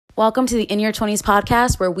Welcome to the In Your 20s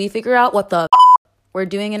podcast, where we figure out what the we're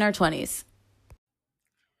doing in our 20s.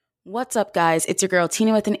 What's up, guys? It's your girl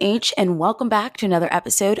Tina with an H, and welcome back to another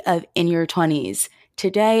episode of In Your 20s.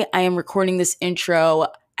 Today, I am recording this intro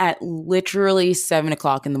at literally 7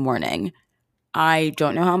 o'clock in the morning. I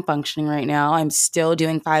don't know how I'm functioning right now. I'm still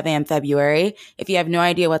doing 5 a.m. February. If you have no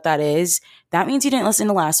idea what that is, that means you didn't listen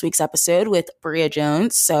to last week's episode with Bria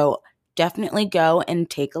Jones, so definitely go and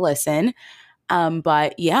take a listen.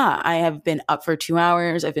 But yeah, I have been up for 2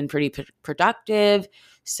 hours. I've been pretty productive.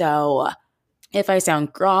 So if I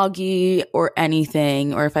sound groggy or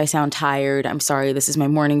anything, or if I sound tired, I'm sorry. This is my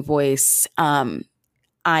morning voice.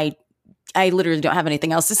 I literally don't have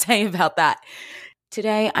anything else to say about that.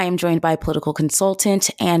 Today, I am joined by political consultant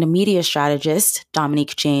and media strategist,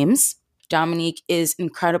 Dominique James. Dominique is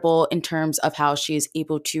incredible in terms of how she is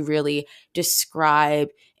able to really describe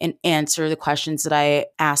and answer the questions that I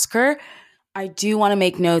ask her. I do want to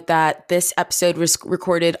make note that this episode was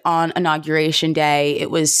recorded on Inauguration Day.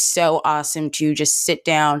 It was so awesome to just sit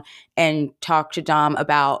down and talk to Dom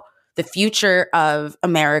about the future of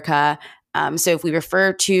America. So if we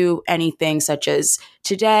refer to anything such as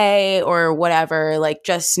today or whatever,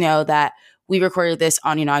 just know that we recorded this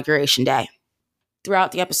on Inauguration Day.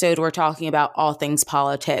 Throughout the episode, we're talking about all things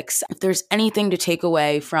politics. If there's anything to take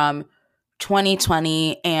away from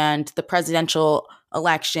 2020 and the presidential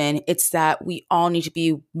election, it's that we all need to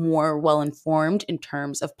be more well-informed in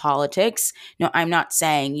terms of politics. Now, I'm not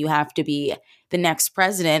saying you have to be the next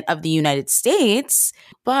president of the United States,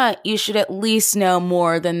 but you should at least know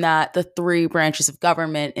more than that. The three branches of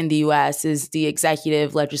government in the US is the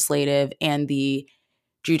executive, legislative, and the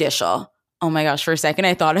judicial. Oh my gosh, for a second,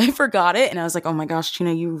 I thought I forgot it. And I was like, oh my gosh,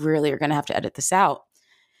 Tina, you really are going to have to edit this out.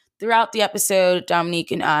 Throughout the episode,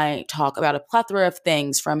 Dominique and I talk about a plethora of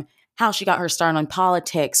things, from how she got her start on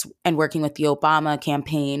politics and working with the Obama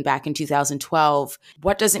campaign back in 2012.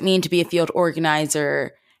 What does it mean to be a field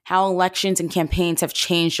organizer? How elections and campaigns have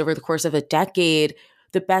changed over the course of a decade.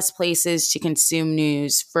 The best places to consume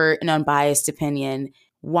news for an unbiased opinion.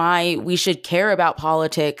 Why we should care about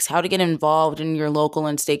politics. How to get involved in your local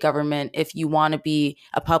and state government if you want to be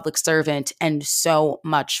a public servant, and so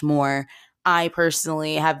much more. I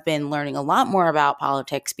personally have been learning a lot more about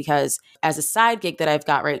politics because, as a side gig that I've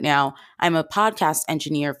got right now, I'm a podcast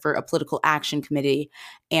engineer for a political action committee,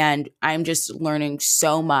 and I'm just learning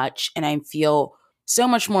so much, and I feel so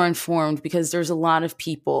much more informed because there's a lot of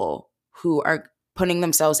people who are putting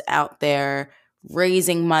themselves out there,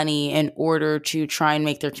 raising money in order to try and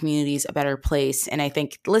make their communities a better place. And I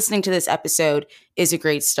think listening to this episode is a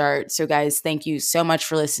great start. So guys, thank you so much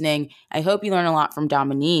for listening. I hope you learn a lot from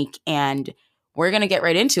Dominique, and we're going to get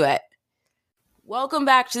right into it. Welcome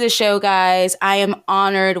back to the show, guys. I am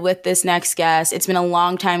honored with this next guest. It's been a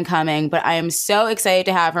long time coming, but I am so excited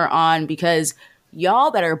to have her on because y'all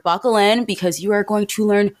better buckle in because you are going to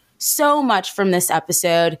learn so much from this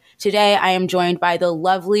episode. Today, I am joined by the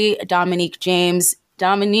lovely Dominique James.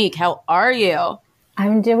 Dominique, how are you?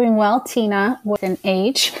 I'm doing well, Tina, with an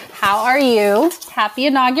H. How are you? Happy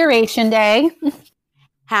Inauguration Day.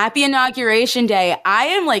 Happy Inauguration Day. I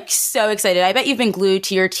am so excited. I bet you've been glued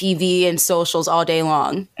to your TV and socials all day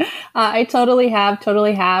long. I totally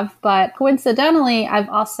have. But coincidentally, I've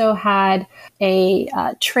also had a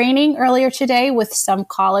training earlier today with some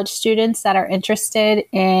college students that are interested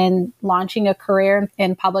in launching a career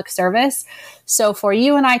in public service. So for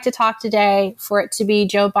you and I to talk today, for it to be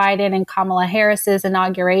Joe Biden and Kamala Harris's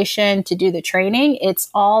inauguration to do the training, it's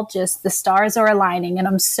all just the stars are aligning, and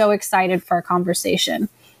I'm so excited for our conversation.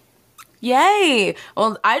 Yay!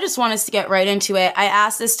 Well, I just want us to get right into it. I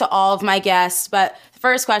ask this to all of my guests, but the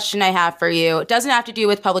first question I have for you, it doesn't have to do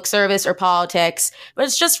with public service or politics, but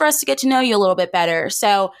it's just for us to get to know you a little bit better.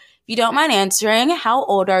 So if you don't mind answering, how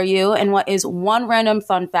old are you, and what is one random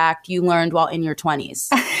fun fact you learned while in your 20s?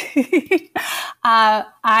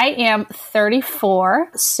 I am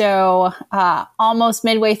 34, so almost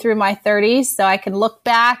midway through my 30s, so I can look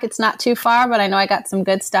back. It's not too far, but I know I got some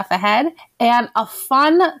good stuff ahead. And a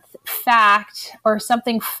fun fact, or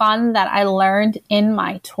something fun that I learned in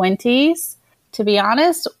my 20s, to be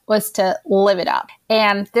honest, was to live it up.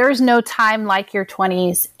 And there's no time like your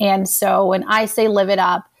 20s. And so when I say live it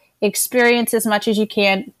up, experience as much as you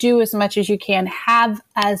can, do as much as you can, have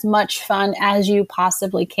as much fun as you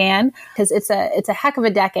possibly can, because it's a heck of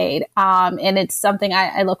a decade, and it's something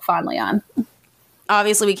I look fondly on.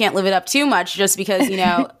 Obviously, we can't live it up too much just because,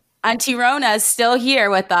 Auntie Rona is still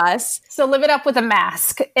here with us. So live it up with a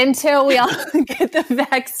mask until we all get the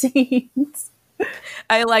vaccines.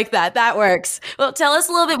 I like that. That works. Well, tell us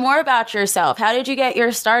a little bit more about yourself. How did you get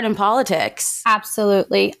your start in politics?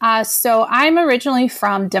 Absolutely. So I'm originally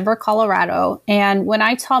from Denver, Colorado. And when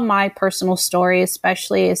I tell my personal story,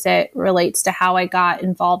 especially as it relates to how I got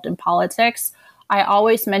involved in politics, I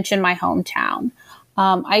always mention my hometown.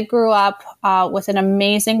 I grew up with an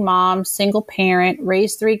amazing mom, single parent,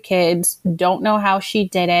 raised 3 kids, don't know how she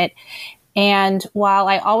did it. And while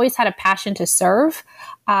I always had a passion to serve,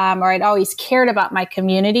 or I'd always cared about my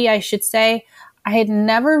community, I should say, I had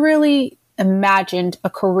never really imagined a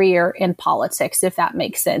career in politics, if that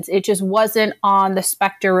makes sense. It just wasn't on the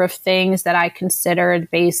specter of things that I considered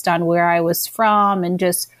based on where I was from and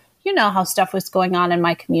just, how stuff was going on in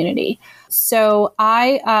my community. So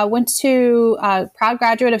I went to a proud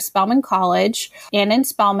graduate of Spelman College. And in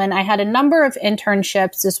Spelman, I had a number of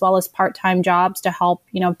internships as well as part-time jobs to help,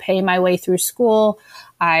 pay my way through school.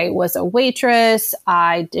 I was a waitress.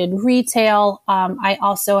 I did retail. I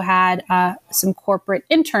also had some corporate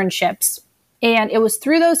internships. And it was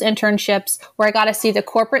through those internships where I got to see the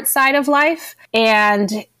corporate side of life.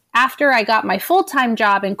 And after I got my full-time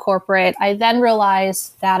job in corporate, I then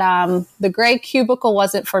realized that the gray cubicle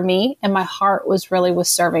wasn't for me, and my heart was really with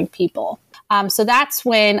serving people. So that's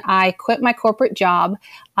when I quit my corporate job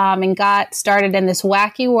and got started in this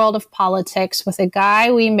wacky world of politics with a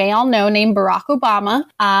guy we may all know named Barack Obama.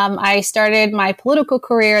 I started my political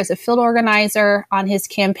career as a field organizer on his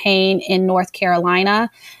campaign in North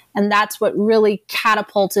Carolina, and that's what really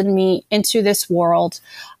catapulted me into this world.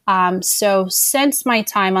 So since my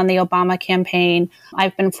time on the Obama campaign,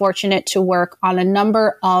 I've been fortunate to work on a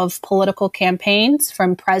number of political campaigns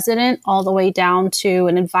from president all the way down to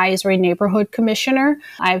an advisory neighborhood commissioner.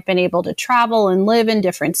 I've been able to travel and live in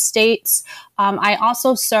different states. I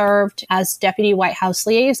also served as deputy White House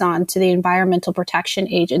liaison to the Environmental Protection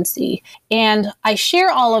Agency. And I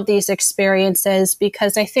share all of these experiences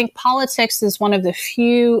because I think politics is one of the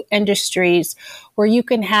few industries where you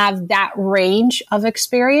can have that range of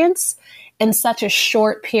experience in such a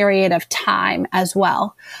short period of time as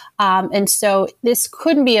well. And so this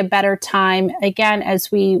couldn't be a better time, again,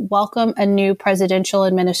 as we welcome a new presidential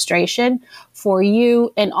administration, for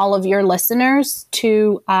you and all of your listeners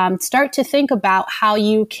to start to think about how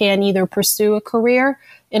you can either pursue a career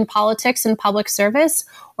in politics and public service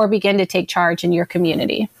or begin to take charge in your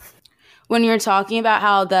community. When you're talking about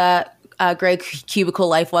how the gray cubicle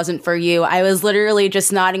life wasn't for you, I was literally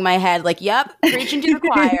just nodding my head like, yep, preaching to the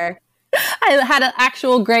choir. I had an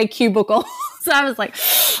actual gray cubicle. So I was like,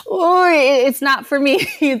 oh, it's not for me.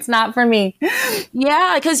 It's not for me.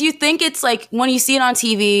 Yeah, because you think it's like when you see it on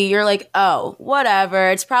TV, you're like, oh, whatever.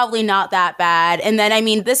 It's probably not that bad. And then,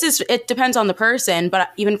 it depends on the person.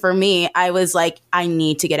 But even for me, I was like, I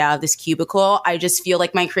need to get out of this cubicle. I just feel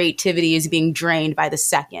like my creativity is being drained by the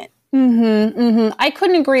second. I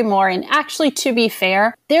couldn't agree more. And actually, to be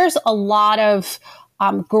fair, there's a lot of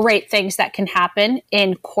great things that can happen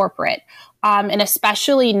in corporate. And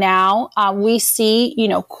especially now, we see,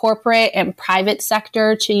 corporate and private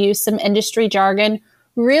sector, to use some industry jargon,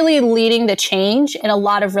 really leading the change in a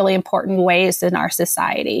lot of really important ways in our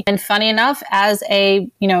society. And funny enough, as a,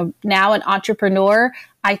 now an entrepreneur,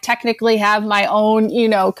 I technically have my own,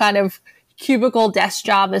 kind of cubicle desk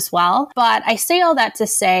job as well. But I say all that to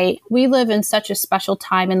say, we live in such a special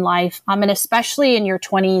time in life. And especially in your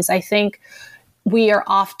 20s, I think we are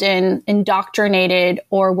often indoctrinated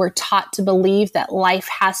or we're taught to believe that life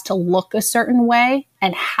has to look a certain way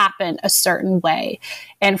and happen a certain way.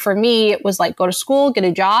 And for me, it was like, go to school, get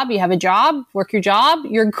a job, you have a job, work your job,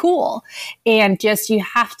 you're cool. And just, you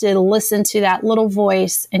have to listen to that little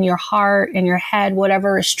voice in your heart, in your head,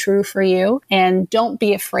 whatever is true for you. And don't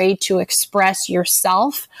be afraid to express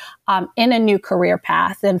yourself in a new career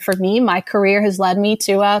path. And for me, my career has led me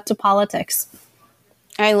to politics.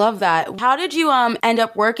 I love that. How did you end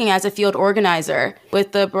up working as a field organizer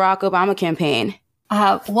with the Barack Obama campaign?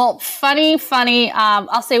 Well, funny.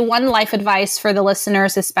 I'll say one life advice for the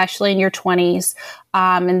listeners, especially in your 20s.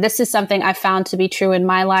 And this is something I found to be true in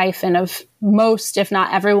my life and of most, if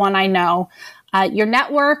not everyone I know. Your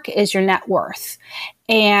network is your net worth.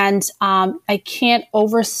 And I can't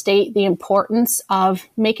overstate the importance of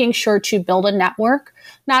making sure to build a network,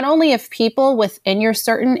 not only of people within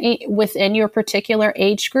your particular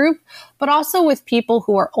age group, but also with people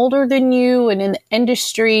who are older than you and in the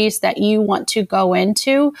industries that you want to go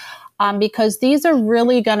into. Because these are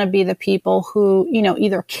really going to be the people who,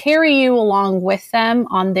 either carry you along with them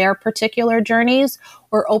on their particular journeys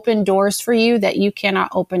or open doors for you that you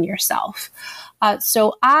cannot open yourself.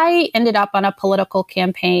 So I ended up on a political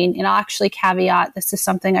campaign, and I'll actually caveat, this is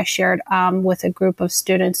something I shared with a group of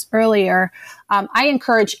students earlier. I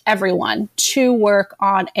encourage everyone to work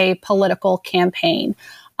on a political campaign.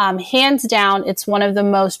 Hands down, it's one of the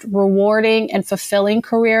most rewarding and fulfilling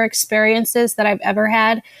career experiences that I've ever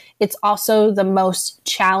had. It's also the most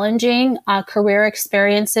challenging career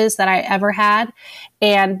experiences that I ever had.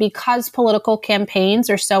 And because political campaigns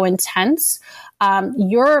are so intense,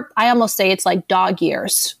 I almost say it's like dog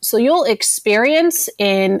years. So you'll experience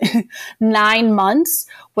in 9 months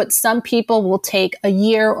what some people will take a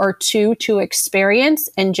year or two to experience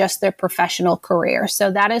in just their professional career. So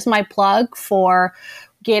that is my plug for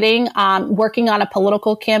working on a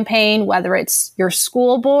political campaign, whether it's your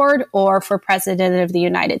school board or for President of the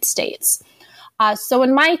United States. So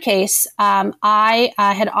in my case, I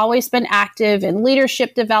had always been active in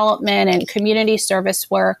leadership development and community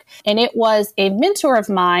service work. And it was a mentor of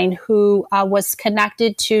mine who was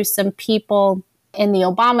connected to some people in the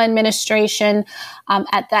Obama administration.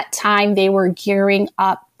 At that time, they were gearing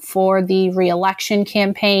up for the re-election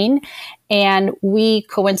campaign. And we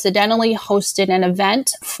coincidentally hosted an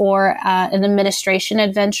event for an administration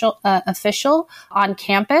official on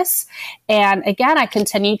campus. And again, I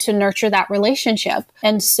continued to nurture that relationship.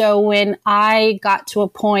 And so when I got to a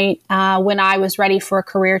point when I was ready for a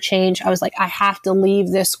career change, I was like, I have to leave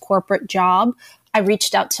this corporate job. I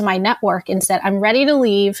reached out to my network and said, I'm ready to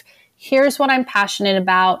leave. Here's what I'm passionate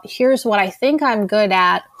about. Here's what I think I'm good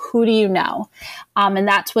at. Who do you know? And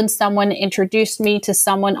that's when someone introduced me to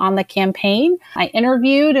someone on the campaign. I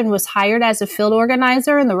interviewed and was hired as a field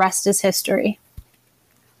organizer, and the rest is history.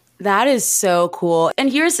 That is so cool.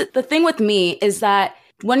 And here's the thing with me is that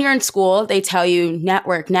when you're in school, they tell you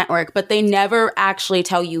network, but they never actually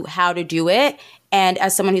tell you how to do it. And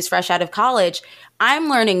as someone who's fresh out of college, I'm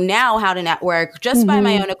learning now how to network just by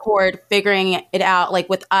my own accord, figuring it out. Like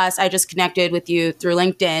with us, I just connected with you through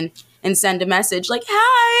LinkedIn and send a message like,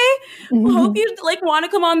 hi, hope you want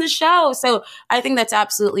to come on the show. So I think that's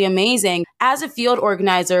absolutely amazing. As a field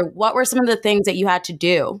organizer, what were some of the things that you had to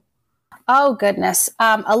do? Oh, goodness.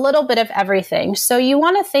 A little bit of everything. So you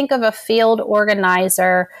want to think of a field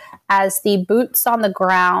organizer as the boots on the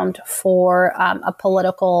ground for a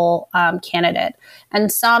political candidate. And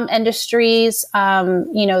some industries,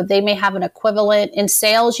 they may have an equivalent. In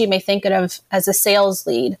sales, you may think of as a sales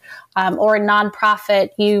lead. Or a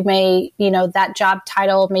nonprofit, you may, that job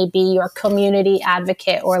title may be your community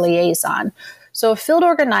advocate or liaison. So a field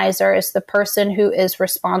organizer is the person who is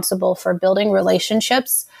responsible for building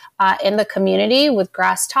relationships in the community with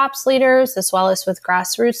grass tops leaders as well as with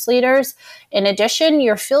grassroots leaders. In addition,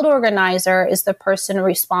 your field organizer is the person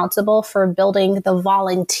responsible for building the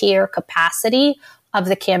volunteer capacity of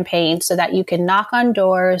the campaign so that you can knock on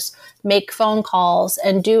doors, make phone calls,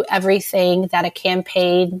 and do everything that a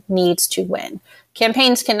campaign needs to win.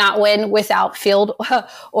 Campaigns cannot win without field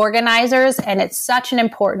organizers, and it's such an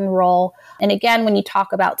important role. And again, when you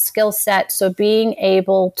talk about skill set, so being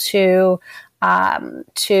able to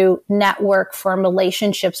network, form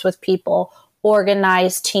relationships with people,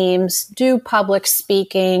 organize teams, do public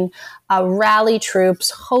speaking, rally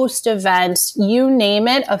troops, host events, you name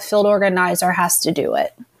it, a field organizer has to do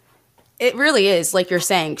it. It really is, like you're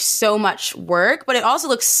saying, so much work, but it also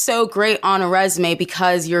looks so great on a resume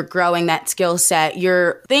because you're growing that skill set.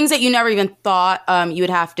 Your things that you never even thought you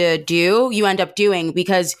would have to do, you end up doing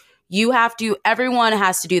because everyone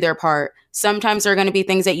has to do their part. Sometimes there are going to be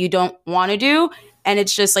things that you don't want to do, and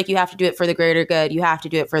it's just like you have to do it for the greater good. You have to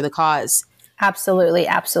do it for the cause. Absolutely,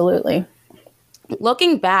 absolutely.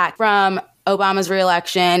 Looking back from Obama's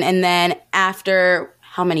reelection and then after,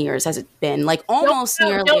 how many years has it been? Like almost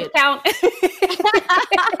nearly. Don't count.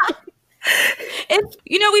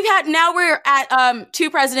 We're at 2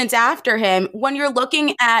 presidents after him. When you're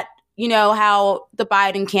looking at, how the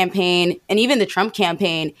Biden campaign and even the Trump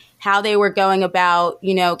campaign, how they were going about,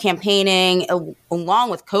 campaigning along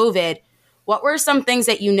with COVID, what were some things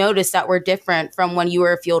that you noticed that were different from when you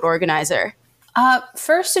were a field organizer?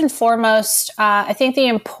 First and foremost, I think the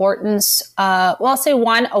importance, I'll say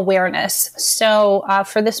one, awareness. So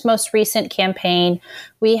for this most recent campaign,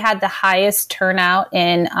 we had the highest turnout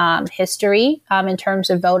in history in terms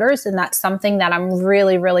of voters. And that's something that I'm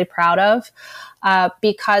really, really proud of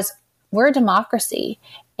because we're a democracy.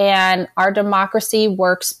 And our democracy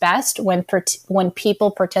works best when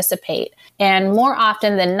people participate. And more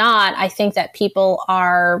often than not, I think that people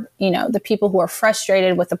are, the people who are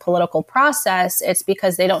frustrated with the political process, it's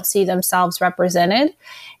because they don't see themselves represented.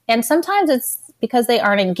 And sometimes it's because they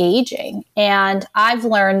aren't engaging. And I've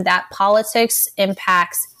learned that politics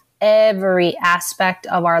impacts every aspect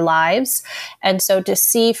of our lives. And so to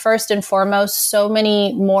see, first and foremost, so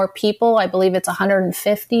many more people, I believe it's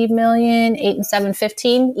 150 million, 8 and 7,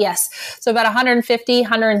 15. Yes. So about 150,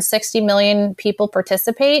 160 million people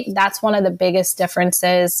participate. That's one of the biggest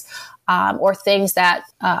differences or things that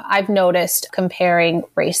I've noticed comparing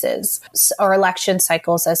races or election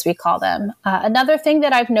cycles, as we call them. Another thing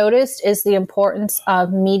that I've noticed is the importance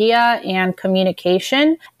of media and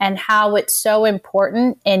communication and how it's so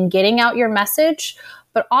important in getting out your message.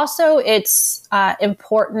 But also it's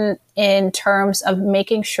important in terms of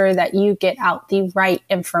making sure that you get out the right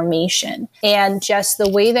information. And just the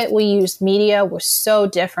way that we used media was so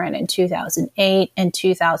different in 2008 and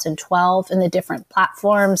 2012 and the different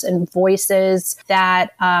platforms and voices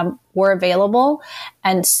that were available.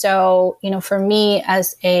 And so, for me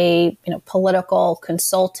as a political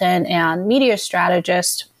consultant and media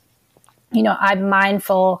strategist, I'm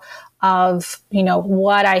mindful of,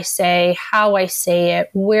 what I say, how I say it,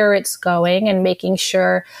 where it's going, and making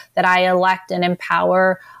sure that I elect and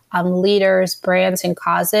empower leaders, brands, and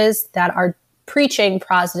causes that are preaching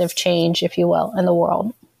positive change, if you will, in the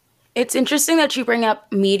world. It's interesting that you bring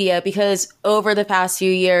up media because over the past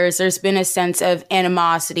few years, there's been a sense of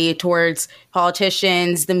animosity towards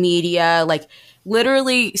politicians, the media. Like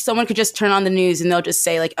literally someone could just turn on the news and they'll just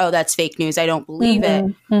say like, oh, that's fake news. I don't believe it.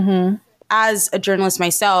 Mm-hmm. As a journalist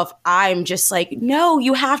myself, I'm just like, no,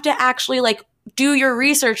 you have to actually like do your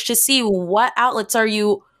research to see what outlets are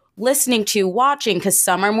you listening to, watching, because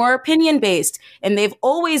some are more opinion based and they've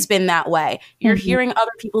always been that way. You're hearing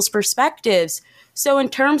other people's perspectives. So in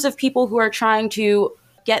terms of people who are trying to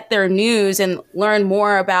get their news and learn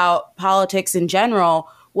more about politics in general,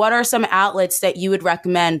 what are some outlets that you would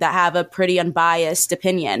recommend that have a pretty unbiased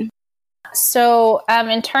opinion? So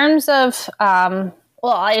in terms of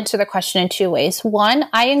well, I'll answer the question in two ways. One,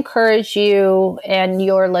 I encourage you and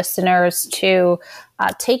your listeners to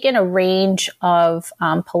take in a range of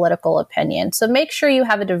political opinions. So make sure you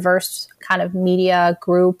have a diverse kind of media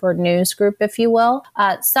group or news group, if you will.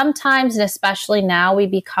 Sometimes, and especially now, we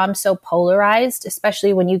become so polarized,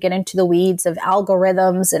 especially when you get into the weeds of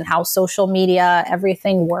algorithms and how social media,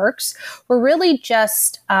 everything works. We're really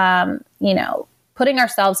just, putting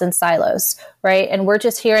ourselves in silos, right? And we're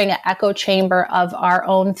just hearing an echo chamber of our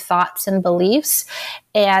own thoughts and beliefs.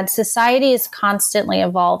 And society is constantly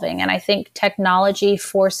evolving. And I think technology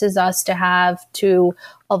forces us to have to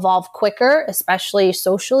evolve quicker, especially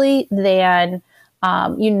socially, than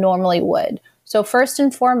you normally would. So first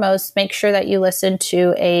and foremost, make sure that you listen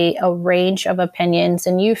to a range of opinions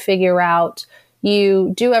and you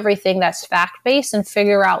do everything that's fact-based and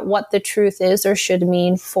figure out what the truth is or should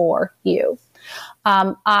mean for you.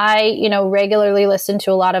 I, regularly listen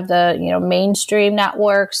to a lot of the, mainstream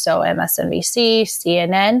networks. So MSNBC,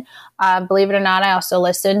 CNN, believe it or not, I also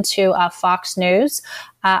listen to Fox News.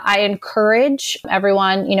 I encourage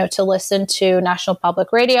everyone, to listen to National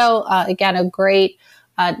Public Radio. Again, a great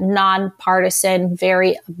nonpartisan,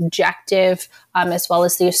 very objective, as well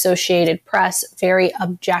as the Associated Press, very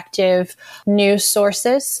objective news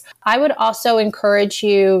sources. I would also encourage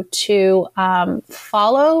you to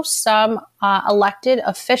follow some elected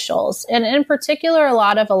officials, and in particular, a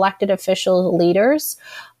lot of elected official leaders.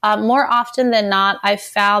 More often than not, I've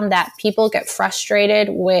found that people get frustrated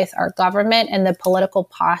with our government and the political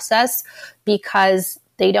process because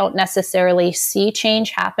they don't necessarily see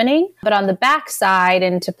change happening. But on the backside,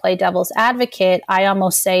 and to play devil's advocate, I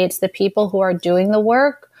almost say it's the people who are doing the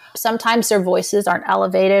work. Sometimes their voices aren't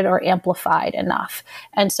elevated or amplified enough.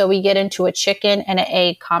 And so we get into a chicken and an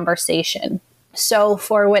egg conversation. So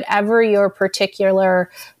for whatever your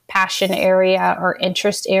particular passion area or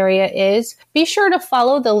interest area is, be sure to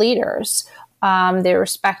follow the leaders. The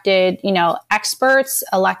respected, experts,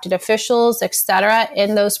 elected officials, et cetera,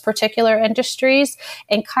 in those particular industries,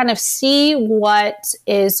 and kind of see what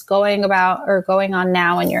is going on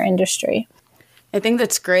now in your industry. I think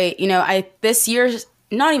that's great. This year,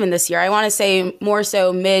 not even this year, I want to say more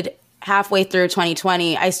so halfway through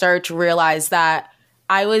 2020, I started to realize that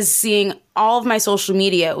I was seeing all of my social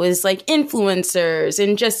media. It was like influencers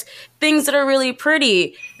and just things that are really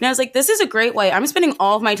pretty. And I was like, this is a great way. I'm spending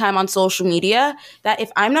all of my time on social media that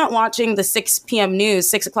if I'm not watching the 6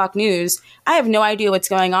 o'clock news, I have no idea what's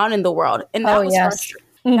going on in the world. And that was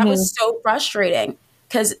frustrating. That was so frustrating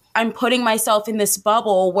because I'm putting myself in this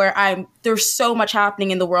bubble where there's so much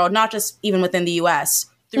happening in the world, not just even within the US,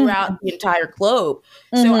 throughout the entire globe.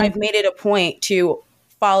 So I've made it a point to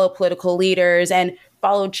follow political leaders and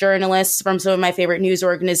follow journalists from some of my favorite news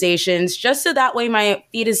organizations, just so that way my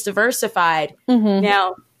feed is diversified.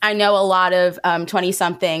 Now, I know a lot of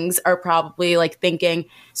 20-somethings are probably like thinking,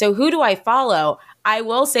 so who do I follow? I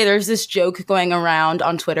will say there's this joke going around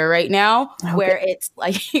on Twitter right now where it's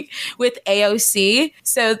like with AOC.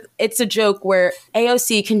 So it's a joke where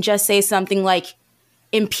AOC can just say something like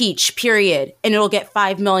impeach, period, and it'll get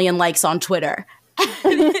 5 million likes on Twitter.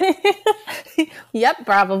 Yep,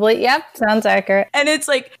 probably. Yep, sounds accurate. And it's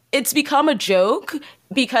like, it's become a joke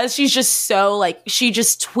because she's just so like, she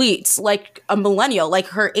just tweets like a millennial, like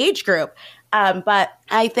her age group. But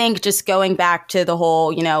I think just going back to the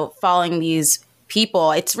whole, following these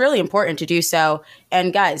people, it's really important to do so.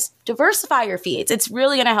 And guys, diversify your feeds. It's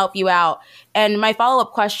really going to help you out. And my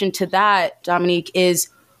follow-up question to that, Dominique, is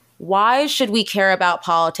why should we care about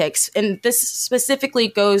politics? And this specifically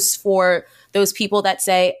goes for those people that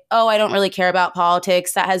say, oh, I don't really care about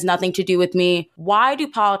politics. That has nothing to do with me. Why do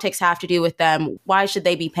politics have to do with them? Why should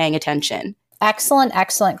they be paying attention?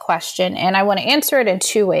 Excellent question. And I want to answer it in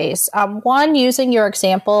two ways. One, using your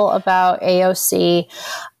example about AOC,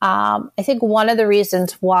 I think one of the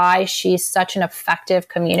reasons why she's such an effective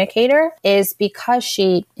communicator is because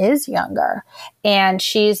she is younger and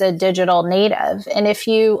she's a digital native. And if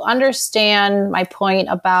you understand my point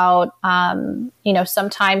about,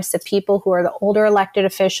 sometimes the people who are the older elected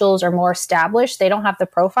officials are more established, they don't have the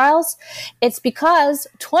profiles. It's because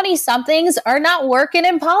 20-somethings are not working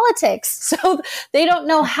in politics. So they don't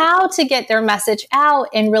know how to get their message out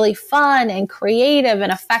in really fun and creative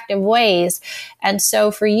and effective ways. And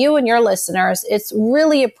so for you and your listeners, it's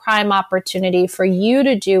really a prime opportunity for you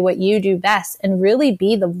to do what you do best and really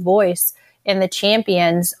be the voice and the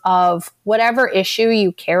champions of whatever issue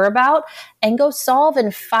you care about and go solve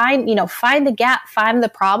and find the gap, find the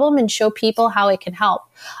problem and show people how it can help.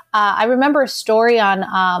 I remember a story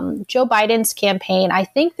on Joe Biden's campaign. I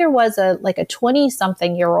think there was a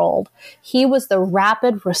 20-something-year-old. He was the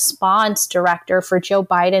rapid response director for Joe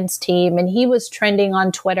Biden's team, and he was trending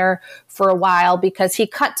on Twitter for a while because he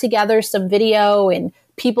cut together some video and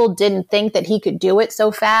people didn't think that he could do it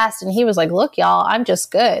so fast. And he was like, look, y'all, I'm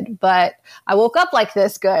just good, but I woke up like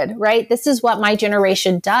this good, right? This is what my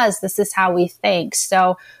generation does. This is how we think.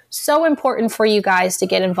 So important for you guys to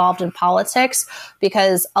get involved in politics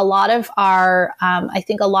because a lot of our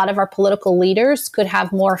political leaders could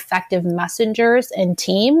have more effective messengers and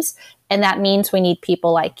teams. And that means we need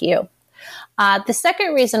people like you. The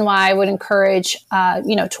second reason why I would encourage,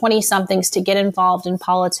 20-somethings to get involved in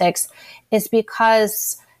politics is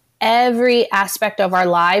because every aspect of our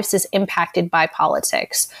lives is impacted by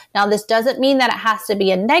politics. Now, this doesn't mean that it has to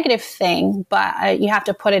be a negative thing, but you have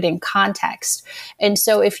to put it in context. And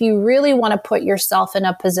so if you really want to put yourself in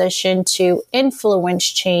a position to influence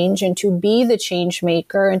change and to be the change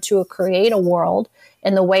maker and to create a world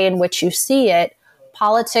in the way in which you see it,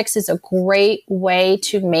 politics is a great way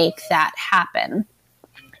to make that happen.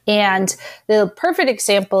 And the perfect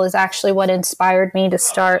example is actually what inspired me to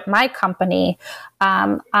start my company.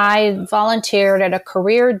 I volunteered at a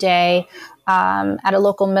career day at a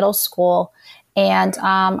local middle school. And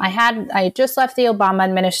I just left the Obama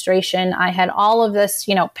administration. I had all of this,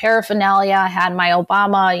 paraphernalia. I had my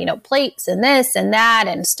Obama, plates and this and that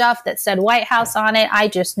and stuff that said White House on it. I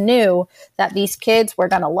just knew that these kids were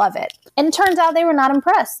going to love it. And it turns out they were not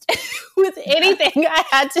impressed with anything I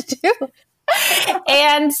had to do.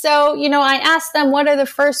 And so, I asked them, what are the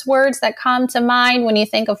first words that come to mind when you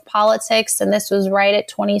think of politics? And this was right at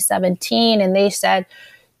 2017. And they said,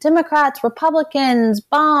 Democrats, Republicans,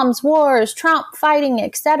 bombs, wars, Trump fighting,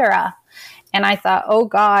 etc. And I thought, oh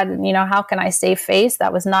God, how can I save face?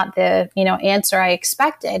 That was not the, answer I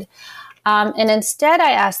expected. And instead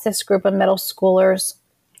I asked this group of middle schoolers,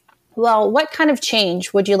 well, what kind of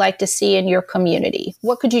change would you like to see in your community?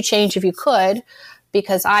 What could you change if you could?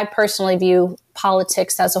 Because I personally view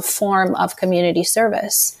politics as a form of community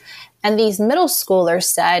service. And these middle schoolers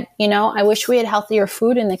said, I wish we had healthier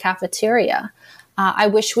food in the cafeteria. I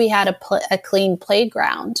wish we had a clean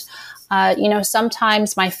playground.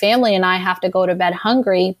 Sometimes my family and I have to go to bed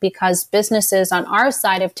hungry because businesses on our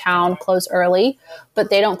side of town close early, but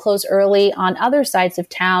they don't close early on other sides of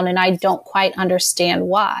town, and I don't quite understand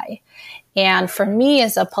why. And for me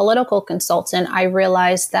as a political consultant, I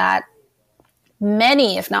realized that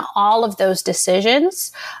many, if not all of those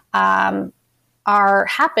decisions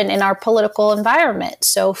happen in our political environment.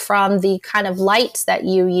 So from the kind of lights that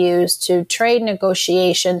you use to trade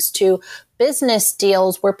negotiations to business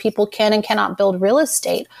deals where people can and cannot build real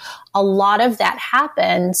estate, a lot of that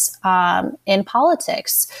happens in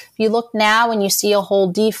politics. If you look now and you see a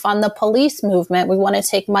whole defund the police movement, we want to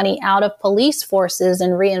take money out of police forces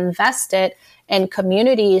and reinvest it in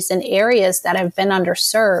communities and areas that have been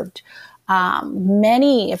underserved.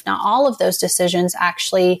 Many, if not all of those decisions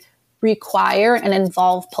actually require and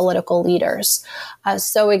involve political leaders.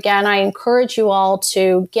 So again, I encourage you all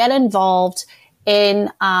to get involved in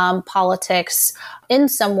politics in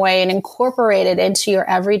some way and incorporate it into your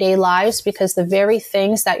everyday lives, because the very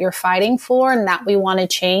things that you're fighting for and that we want to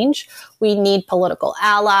change, we need political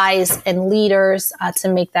allies and leaders to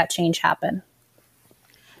make that change happen.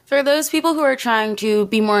 For those people who are trying to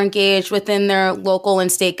be more engaged within their local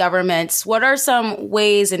and state governments, what are some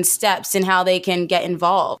ways and steps in how they can get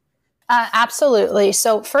involved? Absolutely.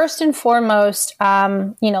 So first and foremost,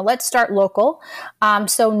 let's start local.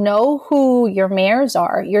 So know who your mayors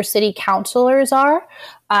are, your city councilors are.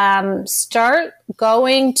 Start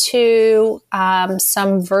going to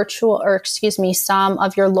some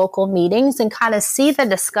of your local meetings and kind of see the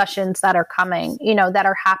discussions that are coming, that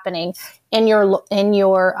are happening in your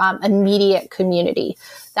immediate community.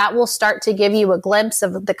 That will start to give you a glimpse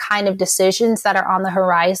of the kind of decisions that are on the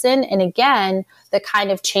horizon. And again, the kind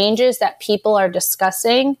of changes that people are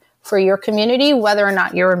discussing for your community, whether or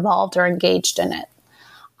not you're involved or engaged in it.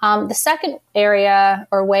 The second area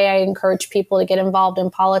or way I encourage people to get involved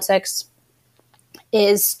in politics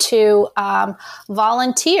is to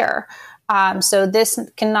volunteer. So this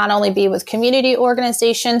can not only be with community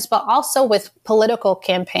organizations, but also with political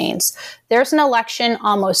campaigns. There's an election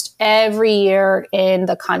almost every year in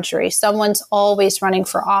the country. Someone's always running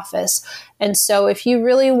for office. And so if you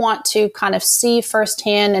really want to kind of see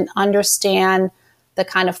firsthand and understand the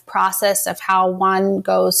kind of process of how one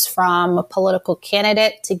goes from a political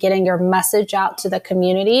candidate to getting your message out to the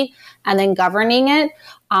community and then governing it,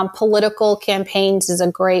 political campaigns is a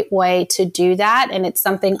great way to do that. And it's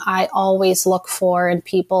something I always look for in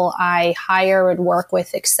people I hire and work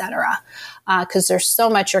with, et cetera, because there's so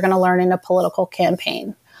much you're going to learn in a political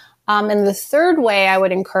campaign. And the third way I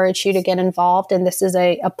would encourage you to get involved, and this is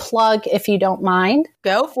a plug if you don't mind.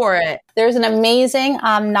 Go for it. There's an amazing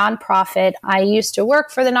nonprofit. I used to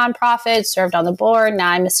work for the nonprofit, served on the board.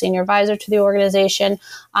 Now I'm a senior advisor to the organization.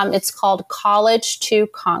 It's called College to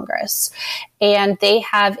Congress. And they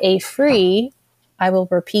have a free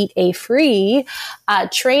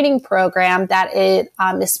training program that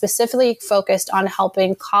is specifically focused on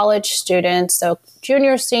helping college students, so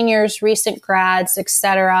juniors, seniors, recent grads,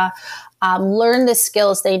 etc., learn the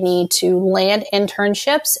skills they need to land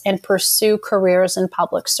internships and pursue careers in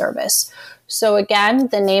public service. So again,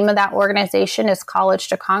 the name of that organization is College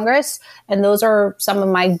to Congress, and those are some of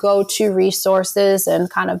my go-to resources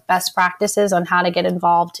and kind of best practices on how to get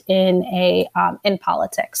involved in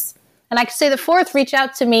politics. And I could say the fourth, reach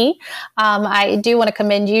out to me. I do want to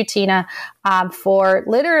commend you, Tina, for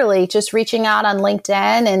literally just reaching out on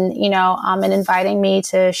LinkedIn and inviting me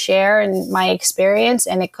to share my experience.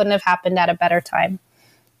 And it couldn't have happened at a better time.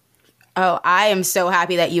 Oh, I am so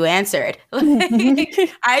happy that you answered.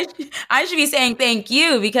 I should be saying thank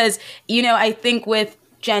you because, I think with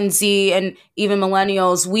Gen Z and even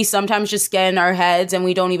millennials, we sometimes just get in our heads and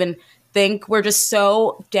we don't even think we're just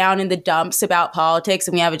so down in the dumps about politics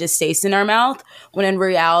and we have a distaste in our mouth, when in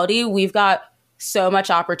reality, we've got so much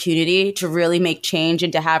opportunity to really make change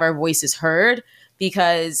and to have our voices heard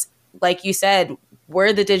because, like you said,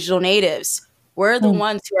 we're the digital natives. We're the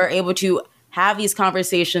ones who are able to have these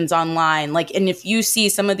conversations online. And if you see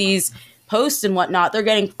some of these posts and whatnot, they're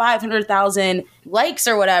getting 500,000 likes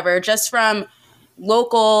or whatever just from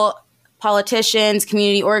local politicians,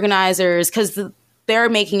 community organizers, because they're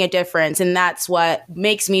making a difference. And that's what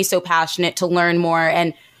makes me so passionate to learn more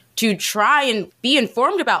and to try and be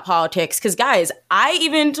informed about politics. Because, guys, I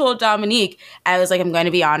even told Dominique, I was like, I'm going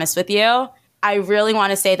to be honest with you. I really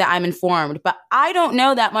want to say that I'm informed, but I don't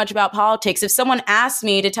know that much about politics. If someone asked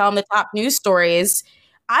me to tell them the top news stories,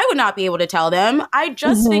 I would not be able to tell them. I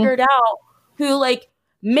just figured out who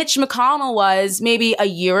Mitch McConnell was maybe a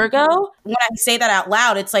year ago. When I say that out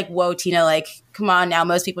loud, it's like, whoa, Tina, come on now.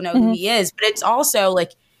 Most people know who he is. But it's also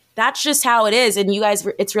that's just how it is. And you guys,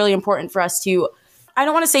 it's really important for us to, I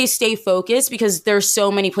don't want to say stay focused because there's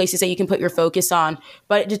so many places that you can put your focus on,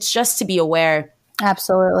 but it's just to be aware.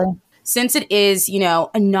 Absolutely. Since it is,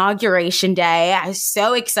 Inauguration Day, it's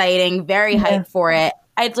so exciting, very hyped for it.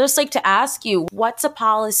 I'd just like to ask you, what's a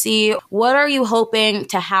policy? What are you hoping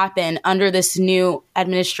to happen under this new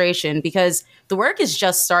administration? Because the work is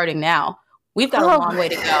just starting now. We've got a long way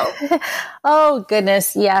to go. Oh,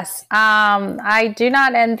 goodness. Yes. I do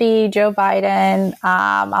not envy Joe Biden.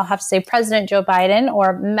 I'll have to say President Joe Biden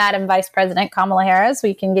or Madam Vice President Kamala Harris.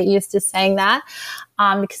 We can get used to saying that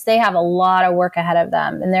because they have a lot of work ahead of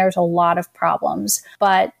them and there's a lot of problems.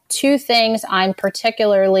 But two things I'm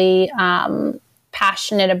particularly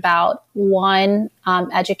passionate about. One,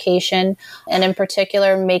 education, and in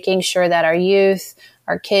particular, making sure that our youth,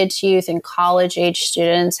 our kids, youth, and college age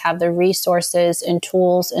students have the resources and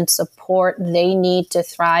tools and support they need to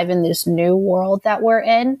thrive in this new world that we're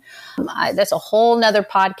in. That's a whole nother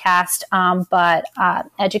podcast, but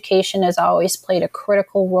education has always played a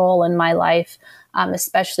critical role in my life,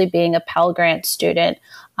 especially being a Pell Grant student.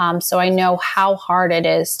 So I know how hard it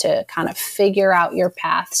is to kind of figure out your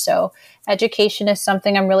path. So education is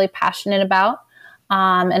something I'm really passionate about.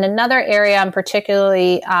 And another area I'm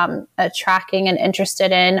particularly tracking and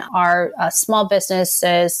interested in are small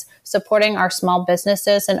businesses, supporting our small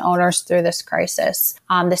businesses and owners through this crisis,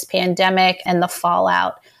 this pandemic and the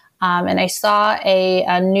fallout. And I saw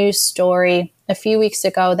a news story a few weeks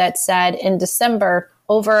ago that said in December,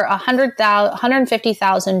 over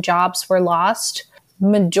 150,000 jobs were lost.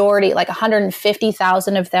 Majority, like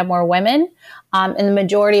 150,000 of them were women. And the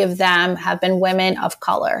majority of them have been women of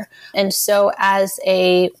color. And so as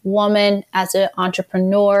a woman, as an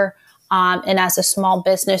entrepreneur, and as a small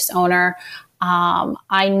business owner,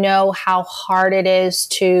 I know how hard it is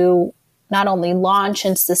to not only launch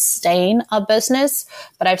and sustain a business,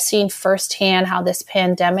 but I've seen firsthand how this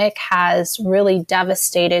pandemic has really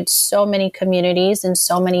devastated so many communities and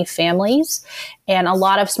so many families. And a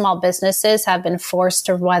lot of small businesses have been forced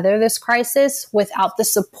to weather this crisis without the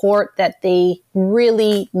support that they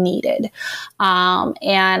really needed.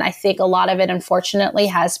 And I think a lot of it, unfortunately,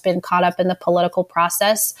 has been caught up in the political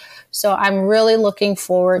process. So I'm really looking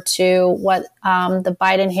forward to what the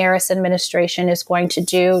Biden-Harris administration is going to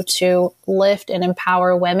do to lift and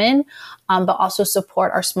empower women, but also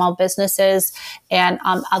support our small businesses and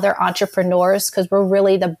other entrepreneurs, because we're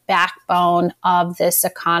really the backbone of this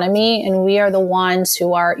economy. And we are the ones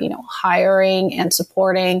who are, hiring and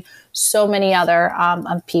supporting so many other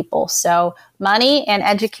people. So money and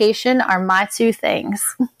education are my two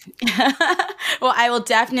things. Well, I will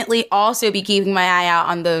definitely also be keeping my eye out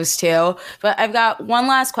on those two. But I've got one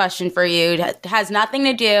last question for you that has nothing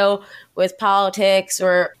to do with politics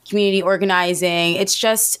or community organizing. It's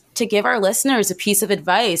just to give our listeners a piece of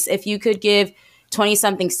advice. If you could give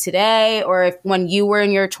 20-somethings today, or if when you were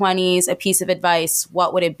in your 20s, a piece of advice,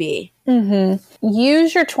 what would it be? Mm-hmm.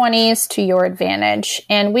 Use your 20s to your advantage.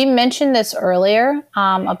 And we mentioned this earlier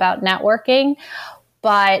about networking,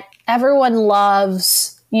 but everyone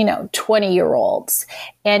loves 20-year-olds.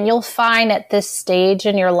 And you'll find at this stage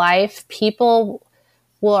in your life, people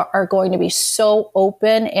are going to be so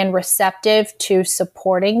open and receptive to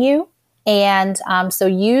supporting you. And so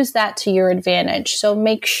use that to your advantage. So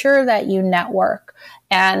make sure that you network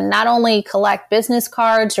and not only collect business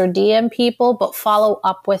cards or DM people, but follow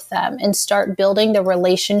up with them and start building the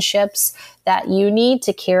relationships that you need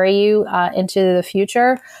to carry you into the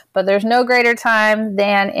future. But there's no greater time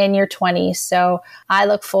than in your 20s. So I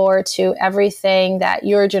look forward to everything that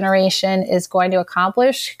your generation is going to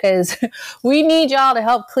accomplish, because we need y'all to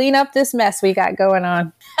help clean up this mess we got going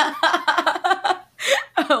on.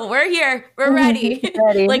 Oh, we're here. We're ready.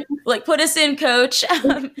 like put us in, coach.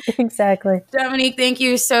 Exactly. Dominique, thank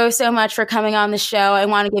you so much for coming on the show. I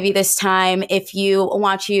want to give you this time. If you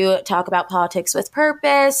want to talk about Politics with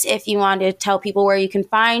Purpose, if you want to tell people where you can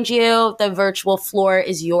find you, the virtual floor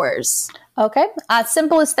is yours. Okay.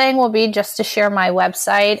 Simplest thing will be just to share my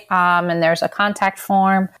website, and there's a contact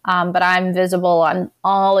form, but I'm visible on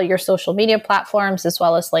all of your social media platforms as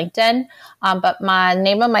well as LinkedIn. But my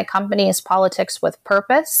name of my company is Politics with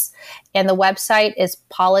Purpose, and the website is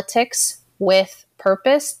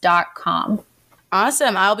politicswithpurpose.com.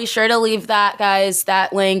 Awesome. I'll be sure to leave that, guys,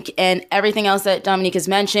 that link and everything else that Dominique has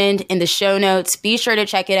mentioned in the show notes. Be sure to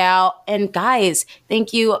check it out. And guys,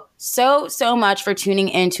 thank you so much for tuning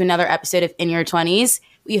in to another episode of In Your 20s.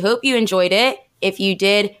 We hope you enjoyed it. If you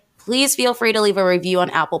did, please feel free to leave a review on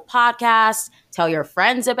Apple Podcasts. Tell your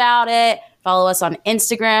friends about it. Follow us on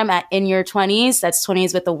Instagram at In Your 20s. That's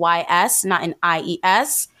 20s with a YS, not an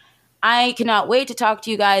IES. I cannot wait to talk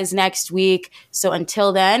to you guys next week. So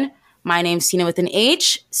until then, my name's Tina with an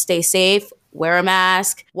H. Stay safe, wear a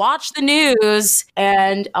mask, watch the news,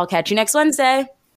 and I'll catch you next Wednesday.